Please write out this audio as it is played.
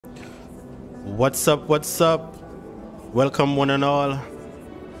What's up? What's up? Welcome one and all.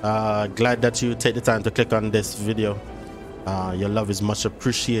 Glad that you take the time to click on this video. Your love is much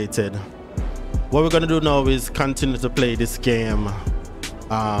appreciated. What we're gonna do now is continue to play this game,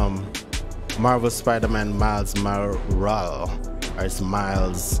 Marvel Spider-Man Miles Morales. Or it's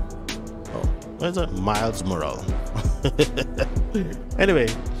Miles. Oh, what is it? Miles Morales. Anyway,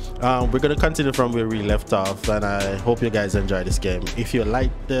 we're gonna continue from where we left off, and I hope you guys enjoy this game. If you like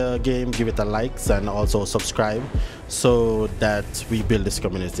the game, give it a like and also subscribe so that we build this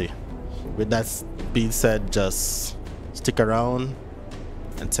community. With that being said, just stick around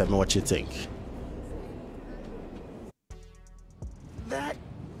and tell me what you think. That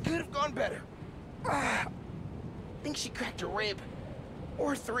could have gone better. I think she cracked a rib.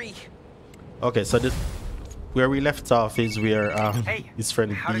 Or 3. Okay, so this where we left off is where Hey, his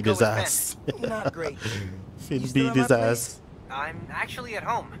friend beat his ass. Not great. Finn You still beat at my his place? ass. I'm actually at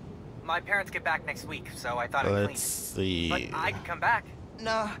home. My parents get back next week, so I thought I'd clean Let's see. it. But I can come back.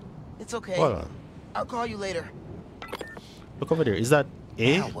 Nah, it's okay. Hold on. I'll call you later. Look over there. Is that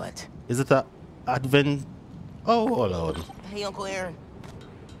A? Now what? Is it a advent? Oh, hold on. Hey, Uncle Aaron.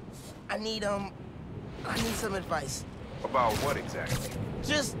 I need some advice. About what exactly?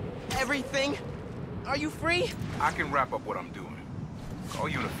 Just everything. Are you free? I can wrap up what I'm doing. Call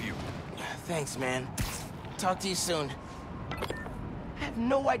you in a few. Thanks, man. Talk to you soon. I have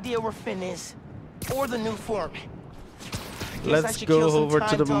no idea where Finn is. Or the new form. I Let's should go kill some over time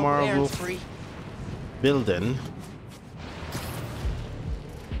to the till Uncle Marvel Aaron's free. building.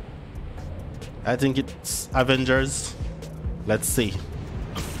 I think it's Avengers. Let's see.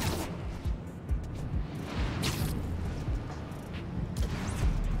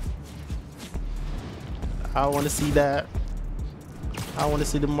 I want to see that. I want to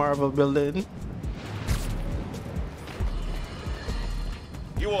see the Marvel building.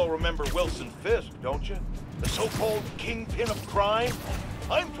 You all remember Wilson Fisk, don't you? The so-called kingpin of crime?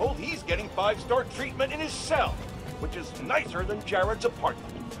 I'm told he's getting 5-star treatment in his cell, which is nicer than Jared's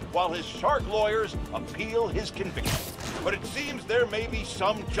apartment, while his shark lawyers appeal his conviction. But it seems there may be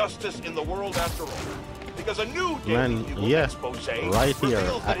some justice in the world after all. Because a new expose right here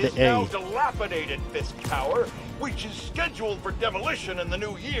reveals at that the his now A. dilapidated Fisk Tower, which is scheduled for demolition in the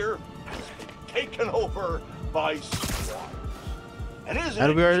new year, has been taken over by squatters.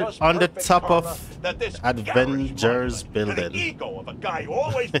 And we're on the top of that this Avengers building. The ego of a guy who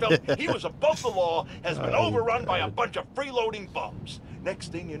always felt he was above the law has been overrun by a bunch of freeloading bums.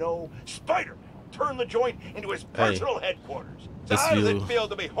 Next thing you know, Spiderman turned the joint into his personal headquarters. So how does it feel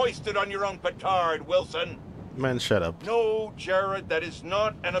to be hoisted on your own petard, Wilson? Man, shut up. No, Jared, that is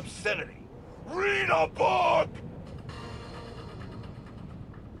not an obscenity. Read a book!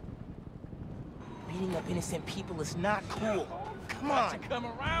 Beating up innocent people is not cool. Come on. Come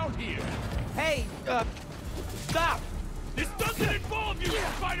around here. Hey, stop! This doesn't involve you,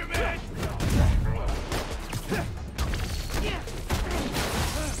 Spider-Man!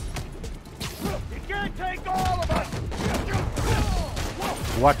 You can't take all of us!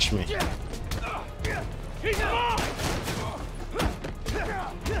 Watch me. He's mine!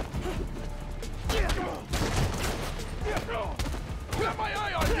 Got my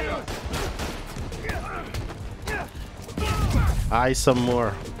eye on you! Eye some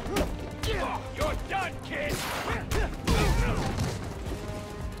more. You're done, kid!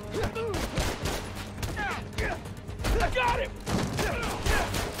 I got him!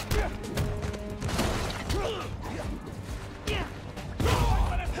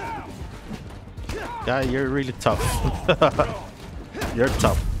 Guy, you're really tough. You're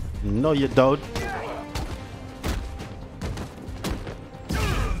tough. No, you don't.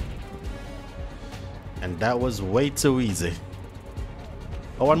 And that was way too easy.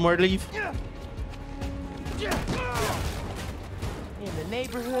 Oh, one more leave? And the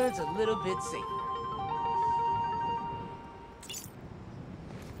neighborhood's a little bit safer.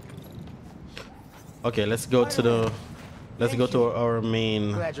 Okay, let's go to the our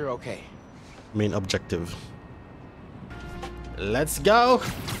main Glad you're okay. objective. Let's go.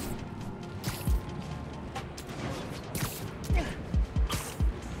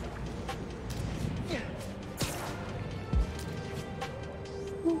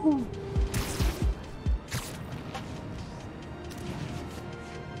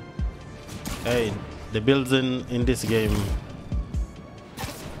 Hey, the building in this game,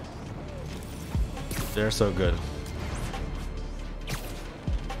 they're so good.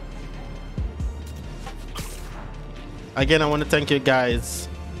 Again, I want to thank you guys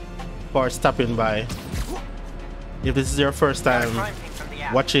for stopping by. If this is your first time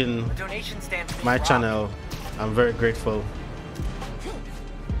watching my channel, I'm very grateful.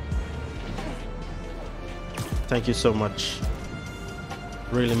 Thank you so much.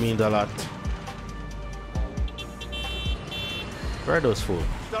 Really means a lot. Where are those fools?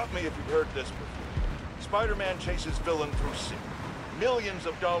 Stop me if you've heard this before. Spider-Man chases villain through city. Millions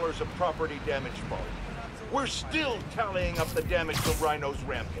of dollars of property damage fall. We're still tallying up the damage from Rhino's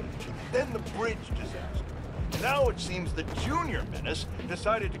rampage. Then the bridge disaster. Now it seems the Junior Menace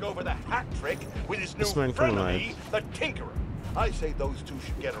decided to go for the hat trick with his new frenemy, the Tinkerer. I say those two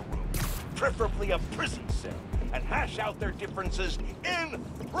should get a room, preferably a prison cell, and hash out their differences in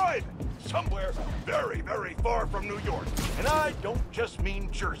private, somewhere very, very far from New York. And I don't just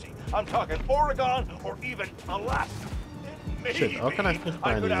mean Jersey. I'm talking Oregon or even Alaska. Maybe Shit, how can I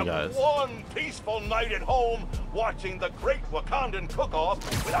find could these have guys? one peaceful night at home watching the great Wakandan cook-off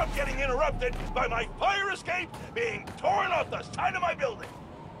without getting interrupted by my fire escape being torn off the side of my building.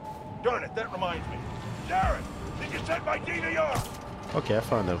 Darn it, that reminds me. Jared, did you set my DVR? Okay, I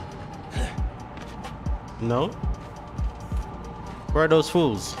found them. No? Where are those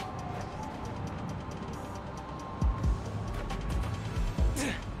fools?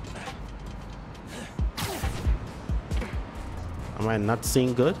 Am I not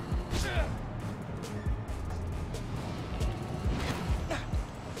seeing good?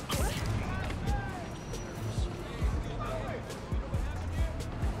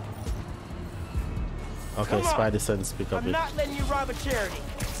 Okay, Spidey sense pick up I'm it. not letting you rob a charity.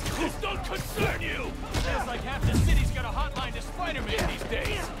 This don't concern you! Feels like half the city's got a hotline to Spider-Man these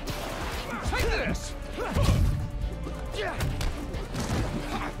days. Take this!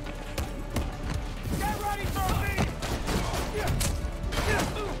 Get ready for me!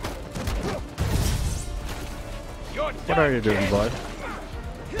 What are you doing, boy?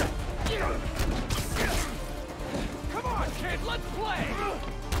 Come on, kid, let's play!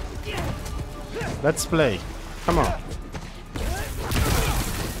 Let's play. Come on.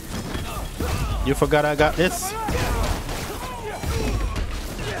 You forgot I got this?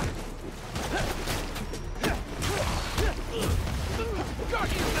 Got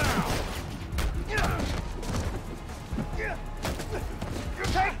you now!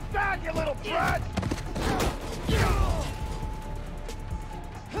 Take that, you little brat!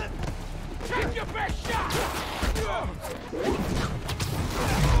 Take your best shot!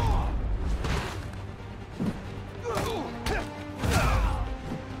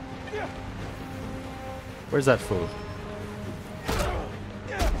 Where's that fool?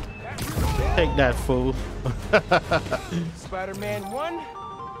 Take that fool. Spider-Man 1,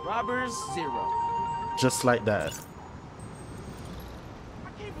 robbers 0. Just like that.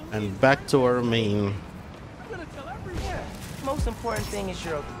 And back to our main. Most important thing is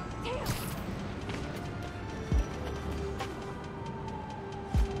you're okay.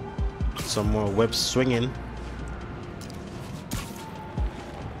 Some more web swinging.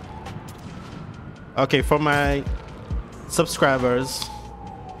 Okay, for my subscribers,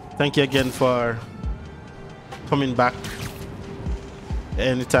 thank you again for coming back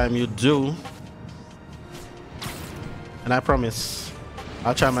anytime you do. And I promise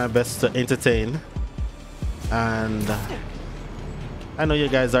I'll try my best to entertain. And I know you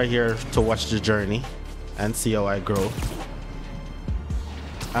guys are here to watch the journey and see how I grow.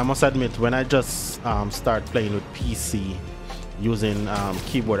 I must admit, when I just start playing with PC using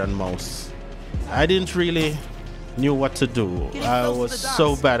keyboard and mouse, I didn't really knew what to do. I was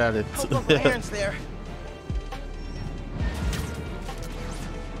so bad at it. There.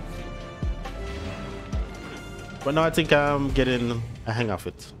 But now I think I'm getting a hang of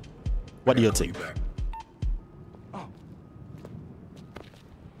it. What do you think? All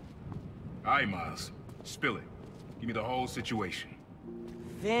right, Miles. Spill it. Give me the whole situation.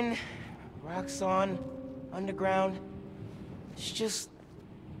 Then, Roxxon, Underground. It's just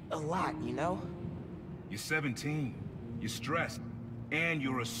a lot, you know? You're 17. You're stressed. And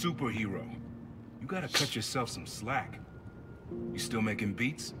you're a superhero. You gotta cut yourself some slack. You still making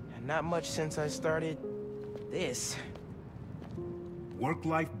beats? Not much since I started this.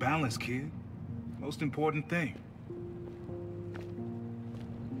 Work-life balance, kid. Most important thing.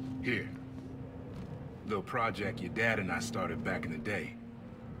 Here. Little project your dad and I started back in the day.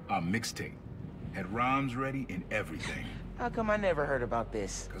 Our mixtape. Had rhymes ready and everything. How come I never heard about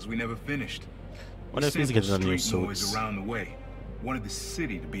this? Because we never finished. What if he's getting a new Street noise suits? around the way. Wanted the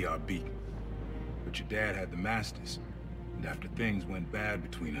city to be our beat. But your dad had the masters. And after things went bad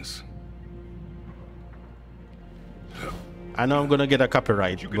between us... I know I'm gonna get a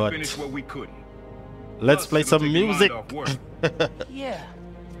copyright, You could but finish what we couldn't. let's Plus, play it'll some take your mind music. off work. Yeah.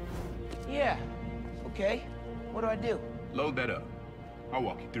 Yeah. Okay. What do I do? Load that up. I'll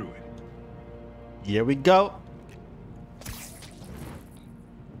walk you through it. Here we go.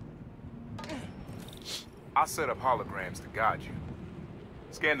 I'll set up holograms to guide you.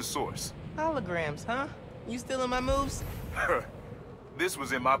 Scan the source. Holograms, huh? You stealing my moves? This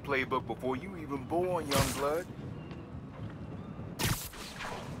was in my playbook before you even born, young blood.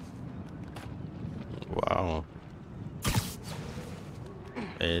 Wow.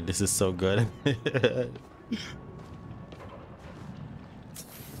 Hey, this is so good.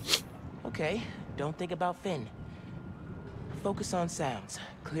 Okay, don't think about Finn. Focus on sounds.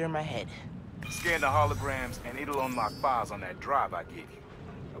 Clear my head. Scan the holograms and it'll unlock files on that drive I gave you.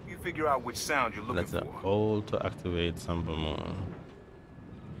 Help you figure out which sound you're looking Let's for. hold to activate sample more.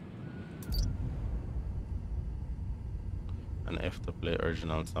 And F to play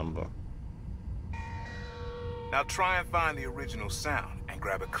original sample. Now try and find the original sound and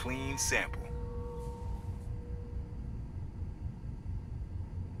grab a clean sample.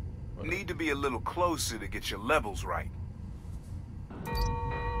 Need to be a little closer to get your levels right.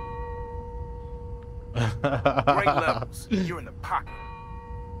 Great levels. You're in the pocket.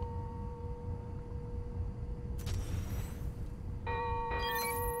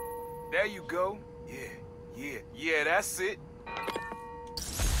 There you go. Yeah, that's it.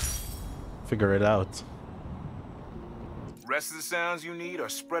 Figure it out. Rest of the sounds you need are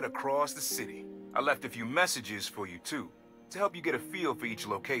spread across the city. I left a few messages for you too, to help you get a feel for each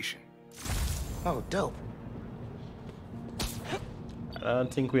location. Oh, dope. I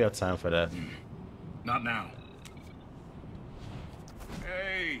don't think we have time for that. Not now.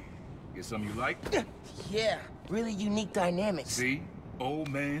 Hey, get something you like? Yeah, really unique dynamics. See? Old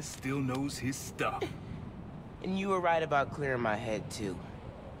man still knows his stuff. And you were right about clearing my head, too.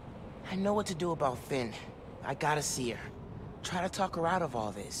 I know what to do about Finn. I gotta see her. Try to talk her out of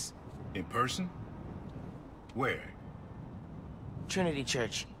all this. In person? Where? Trinity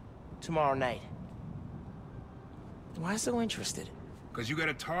Church. Tomorrow night. Why so interested? Because you got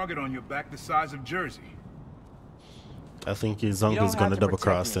a target on your back the size of Jersey. I think his uncle's gonna double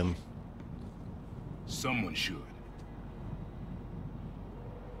cross him. Someone should.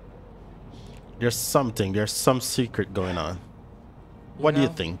 There's some secret going on. What do you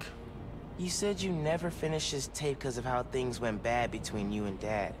think? You said you never finished this tape because of how things went bad between you and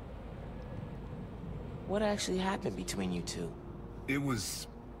Dad. What actually happened between you two? It was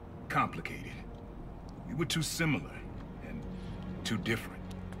complicated. We were too similar and too different.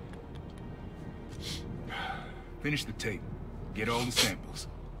 Finish the tape, get all the samples,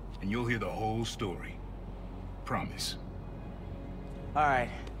 and you'll hear the whole story. Promise. All right,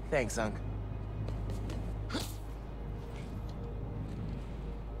 thanks, Unc.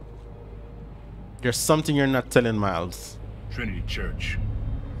 There's something you're not telling Miles. Trinity Church.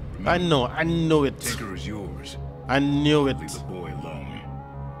 I know it. Tinker is yours. I knew it. Leave the boy alone.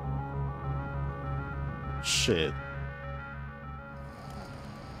 Shit.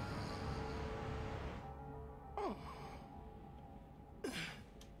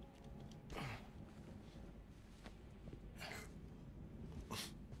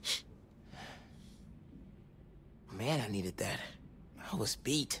 Man, I needed that. I was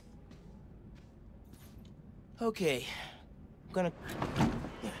beat. Okay, I'm gonna...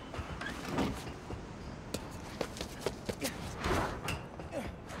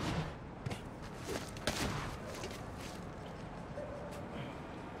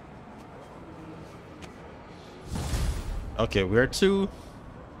 Okay, where to?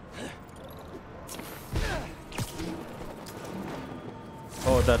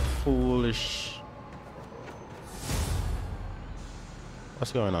 Oh, that foolish...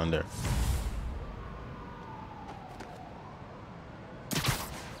 What's going on there?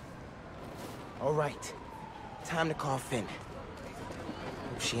 All right, time to call Finn.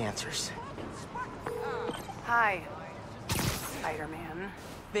 Hope she answers. Hi, Spiderman.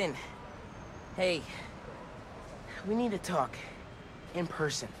 Finn, hey, we need to talk in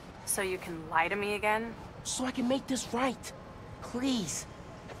person So you can lie to me again? so I can make this right. Please,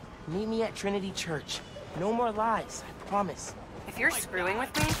 meet me at Trinity Church. No more lies, I promise. If you're screwing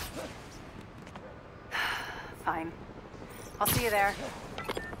with me... Fine. I'll see you there.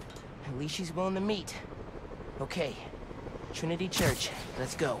 At least she's willing to meet. Okay, Trinity Church,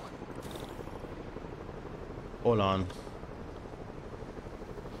 let's go. Hold on.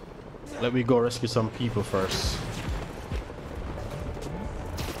 Let me go rescue some people first.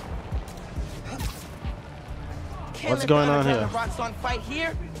 What's going on here? Rocks on fight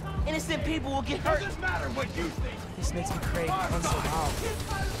here. Innocent people will get hurt. Doesn't matter what you think. This makes me crave unsurvivable.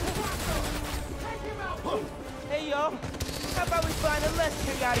 Hey, yo. How about we find a less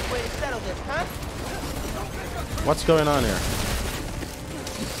chaotic way to settle this, huh? What's going on here?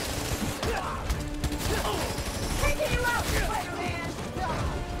 Taking you out, Spider-Man!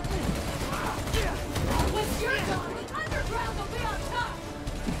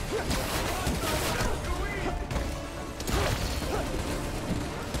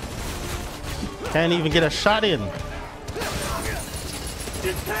 Can't even get a shot in.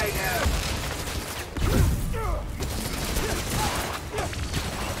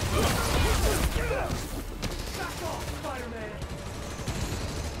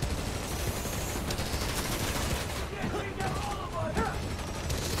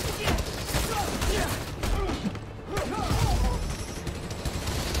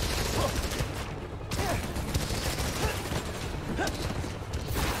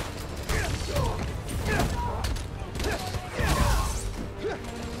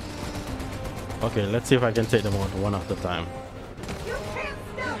 Okay, let's see if I can take them out one at a time. You can't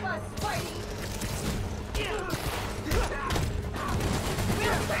stop us, Spidey!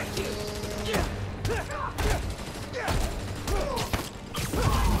 We'll back you!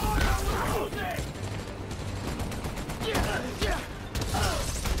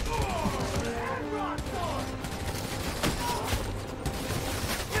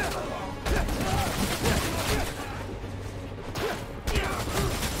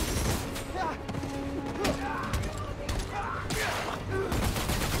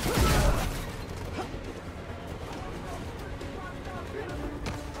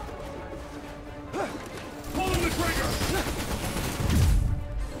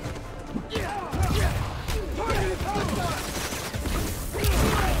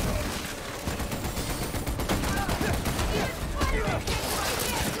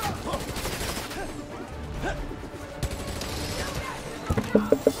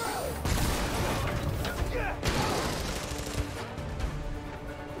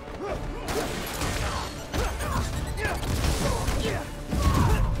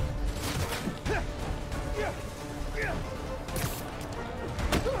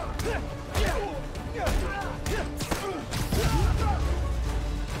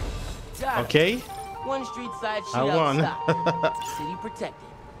 Okay, One street side shit I won. outside. City protected.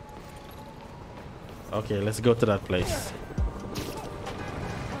 Okay, let's go to that place.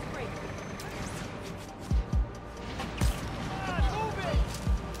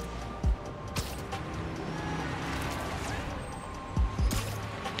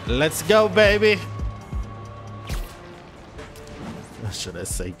 Let's go, baby. Should I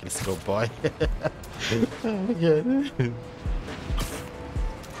say let's go, boy? Oh my God.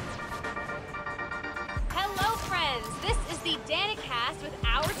 Hello, friends. This is the Danicast with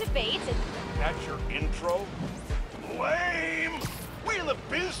our debates. That's your intro? Lame! We in the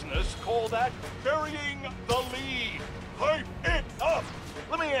business call that burying the lead. Hype it up!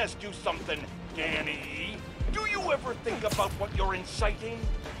 Let me ask you something, Danny. Do you ever think about what you're inciting?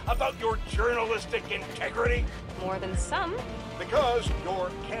 About your journalistic integrity? More than some. Because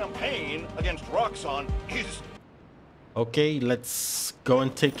your campaign against Roxxon is... Okay, let's go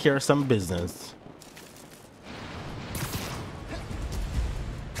and take care of some business.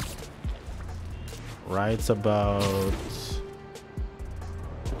 Right about...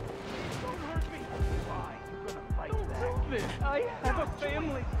 I have a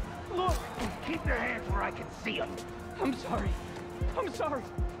family. Look! Keep your hands where I can see them. I'm sorry. I'm sorry.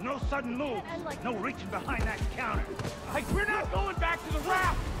 No sudden moves. No reaching behind that counter. We're not going back to the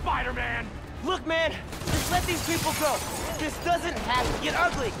raft, Spider-Man! Look, man, just let these people go. This doesn't have to get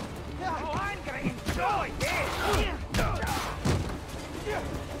ugly. Oh, I'm gonna enjoy this!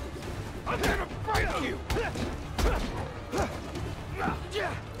 I'm gonna fight you!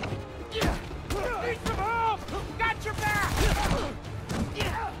 Need some help! Got your back!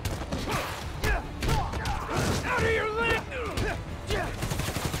 Out of your leg!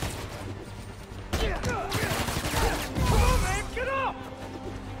 Come on, man, get up!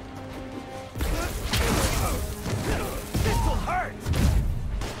 This will hurt!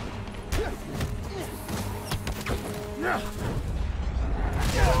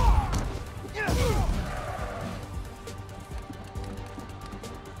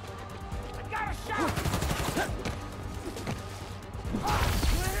 I got a shot!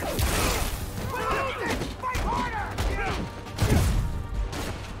 Fight harder!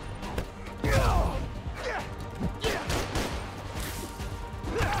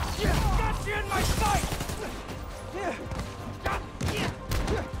 Got you in my sight!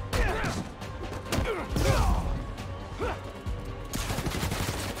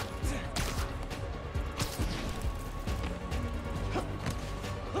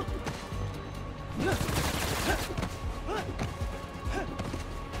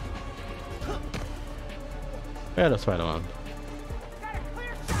 Yeah, that's Spider-Man.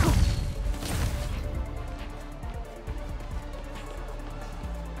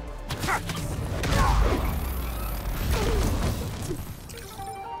 I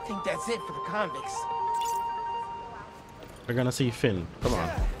think that's it for the convicts. We're gonna see Finn. Come on.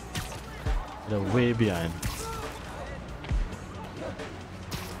 They're way behind.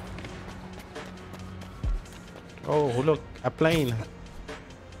 Oh, look, a plane.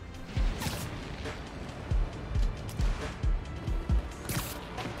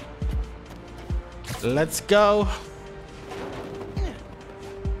 Let's go.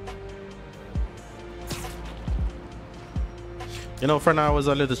 You know, when I was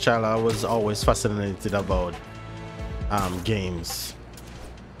a little child, I was always fascinated about games.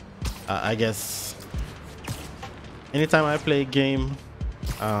 I guess anytime I play a game,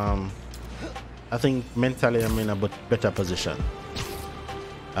 I think mentally I'm in a better position.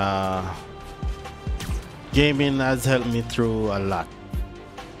 Gaming has helped me through a lot,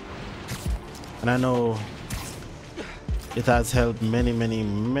 and I know it has helped many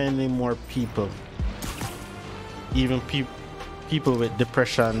more people, even people with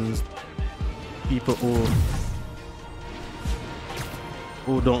depression, people who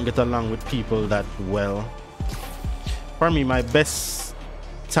don't get along with people that well. For me, my best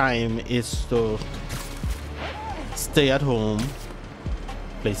time is to stay at home,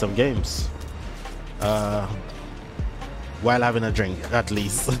 play some games, while having a drink, at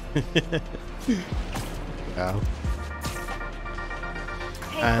least. Yeah.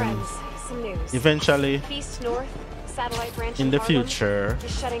 Hey And friends, some news. eventually, East North satellite branch in the Harlem future,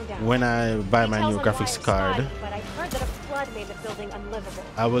 is shutting down. when I buy my Details new on graphics why are card, spotty, but I heard that a flood made the building unlivable.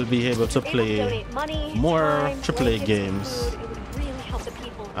 I will be able to If they would play donate money, more time, AAA blankets, and games food, it would really help the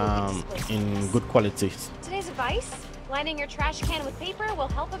people who live in displaced in areas. good quality. Today's advice: lining your trash can with paper will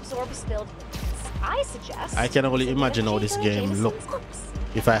help absorb spilled liquids. I suggest. I can only using imagine how this J. game Jameson's look books.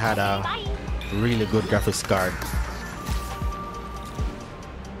 if I had a Bye. really good graphics card.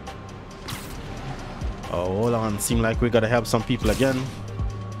 Oh, hold on. Seem like we gotta help some people again.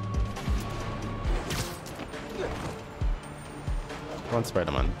 One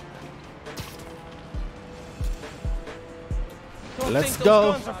Spiderman. Let's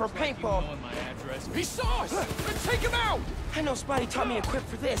go. Guns are for paintball. He saw us! Take him out! I know Spidey taught me equipped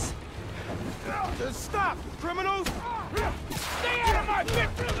for this. Stop, criminals! Stay out of my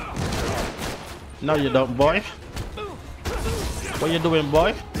picture! No, you don't, boy. What you doing,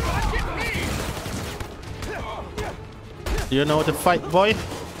 boy? Do you know how to fight, boy?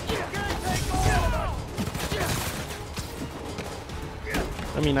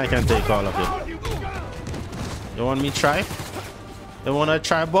 I mean, I can take all of it. You want me to try? You want to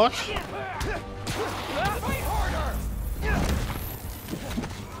try, boy?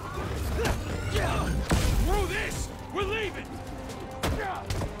 Through this! We're leaving!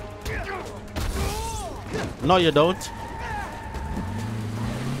 No, you don't.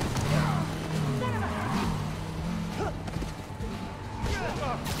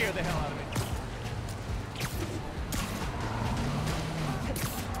 Scare the hell out of me.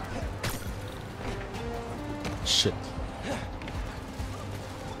 Shit.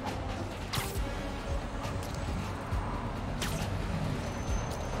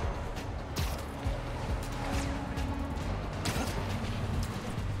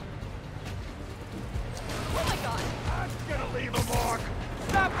 Oh my god! That's gonna leave a mark!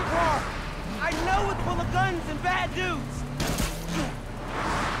 Stop the car! I know it's full of guns and bad dudes!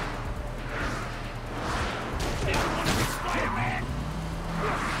 Spider-Man!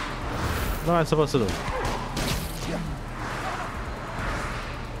 What am I supposed to do?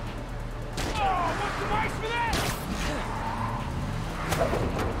 Oh, what's the price for that?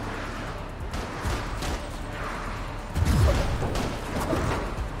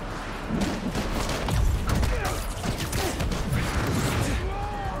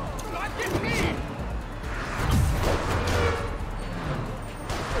 Not get me!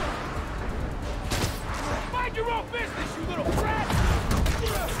 Mind your own business, you little brat!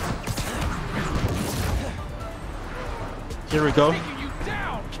 Here we go. Taking you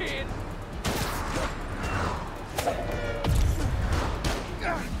down, kid!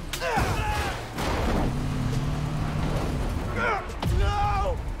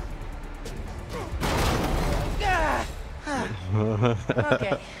 No!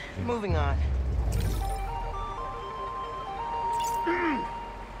 Okay, moving on.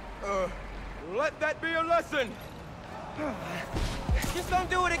 Let that be a lesson! Just don't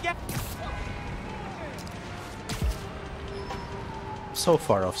do it again. So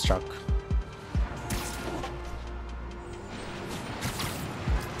far off track.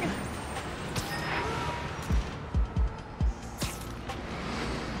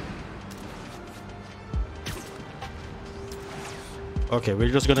 Okay, we're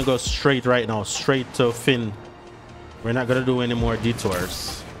just gonna go straight right now, straight to Finn. We're not gonna do any more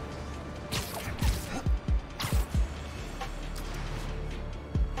detours.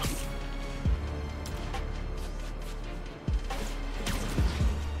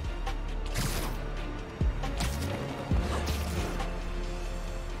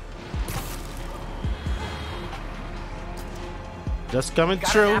 Just coming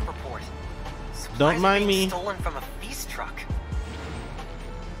Got through. an app report. Supplies Don't are mind being me. Stolen from a feast truck.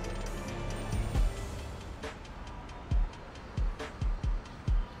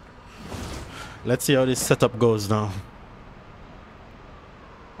 Let's see how this setup goes now.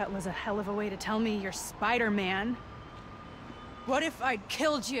 That was a hell of a way to tell me you're Spider-Man. What if I'd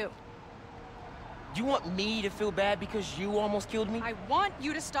killed you? You want me to feel bad because you almost killed me? I want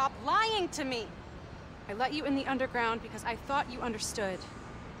you to stop lying to me. I let you in the underground because I thought you understood.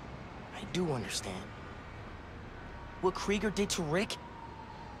 I do understand. What Krieger did to Rick?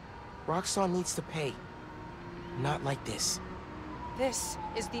 Roxxon needs to pay. Not like this. This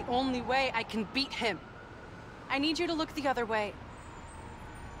is the only way I can beat him. I need you to look the other way.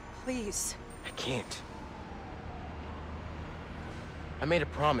 Please. I can't. I made a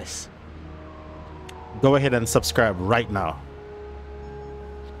promise. Go ahead and subscribe right now.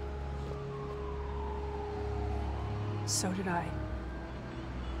 So did I.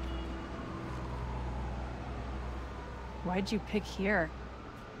 Why'd you pick here?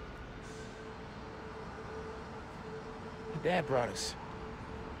 Dad brought us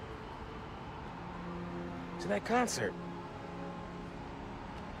to that concert.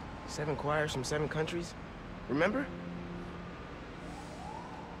 7 choirs from 7 countries. Remember?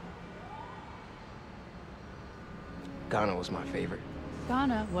 Ghana was my favorite.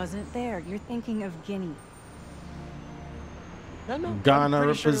 Ghana wasn't there. You're thinking of Guinea. No. Ghana I'm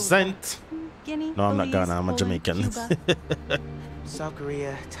pretty sure it was represent. Guinea? No, I'm not Belize, Ghana. I'm a Poland, Jamaican. Cuba. South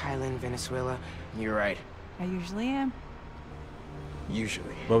Korea, Thailand, Venezuela. You're right. I usually am.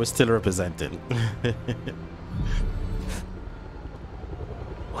 Usually. But we're still representing.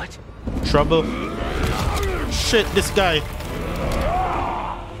 What? Trouble. Shit, this guy.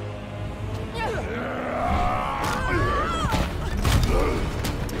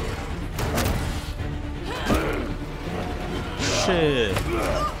 Shit.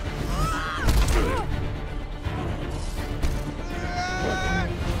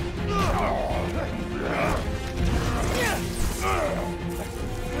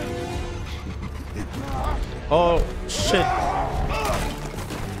 Oh, shit.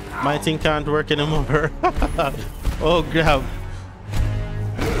 My thing can't work anymore. Oh, grab.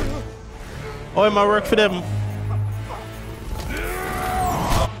 Oh, am I work for them?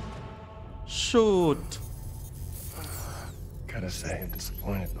 Shoot. Gotta say, I'm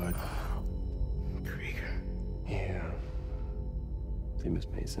disappointed, bud. Krieger. Yeah. See, Miss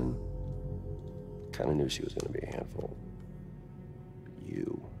Mason? Kinda knew she was gonna be a handful. But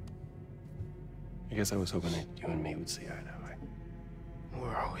you. I guess I was hoping that you and me would see eye to eye.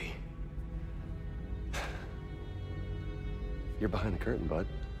 Where are we? You're behind the curtain, bud.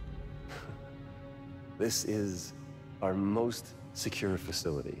 This is our most secure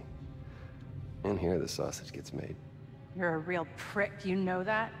facility. And here the sausage gets made. You're a real prick, you know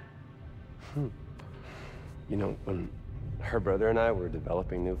that? You know, when her brother and I were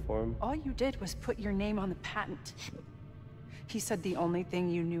developing new form, All you did was put your name on the patent. He said the only thing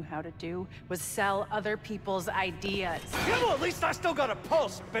you knew how to do was sell other people's ideas. Yeah, well, at least I still got a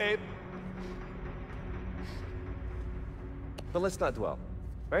pulse, babe. but let's not dwell,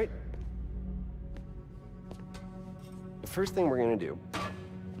 right? The first thing we're gonna do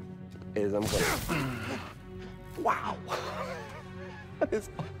is I'm gonna... Wow! That is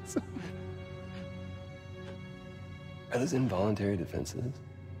awesome. Are those involuntary defenses?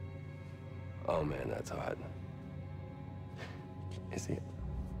 Oh man, that's hot. You see,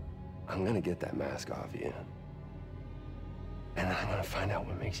 I'm gonna get that mask off you. And then I'm gonna find out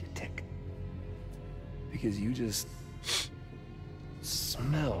what makes you tick. Because you just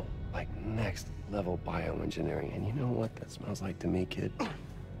smell like next level bioengineering. And you know what that smells like to me, kid?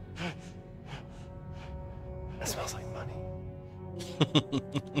 That smells like money.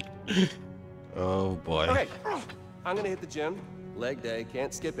 Oh boy. Okay, I'm gonna hit the gym. Leg day,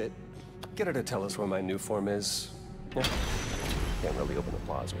 can't skip it. Get her to tell us where my new form is. Yeah. Can't really open the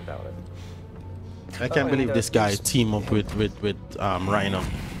plaza without it. I can't believe this guy team up with Rhino.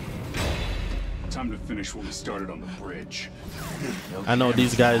 Time to finish what we started on the bridge. I know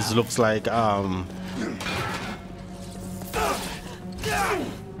these guys looks like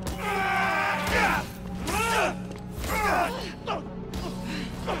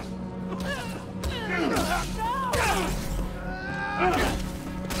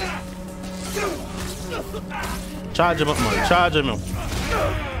charge him up, man. Charge him up.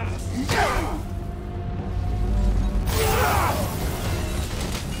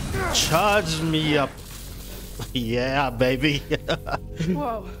 Charge me up. Yeah, baby.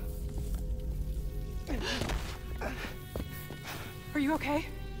 Whoa. Are you okay?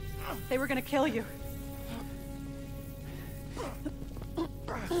 They were gonna kill you.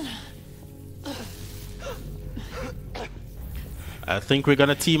 I think we're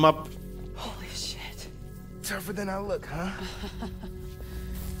gonna team up. Holy shit. Tougher than I look, huh?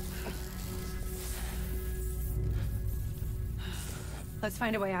 Let's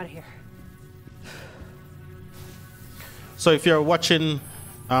find a way out of here. So if you're watching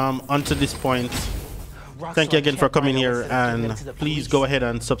until this point, thank you again for coming here, and please go ahead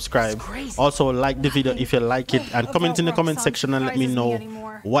and subscribe. Also like the video if you like it, and comment in the comment section and let me know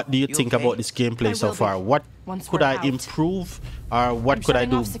what do you think about this gameplay so far. What could I improve, or what could I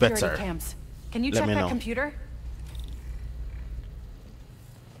do better? Can you Let check me that know. computer?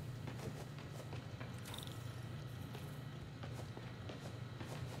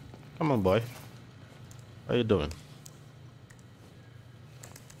 Come on, boy. How you doing?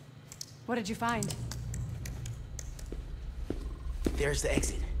 What did you find? There's the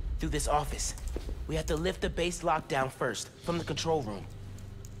exit. Through this office. We have to lift the base lockdown first, from the control room.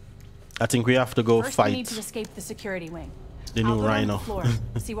 I think we have to go First, fight we need to escape the security wing. the new I'll go down Rhino. the floor,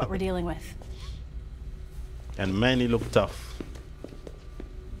 see what we're dealing with. And man, he look tough.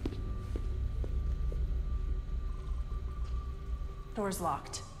 Door's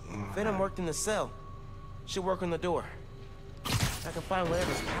locked. Venom worked in the cell. Should work on the door. I can find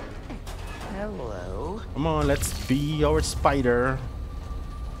whatever's happening. Hello. Come on, let's be our spider.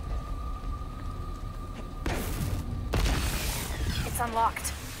 It's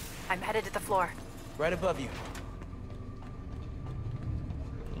unlocked. I'm headed to the floor. Right above you.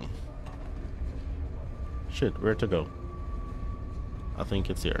 Shit, where to go? I think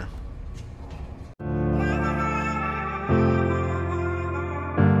it's here.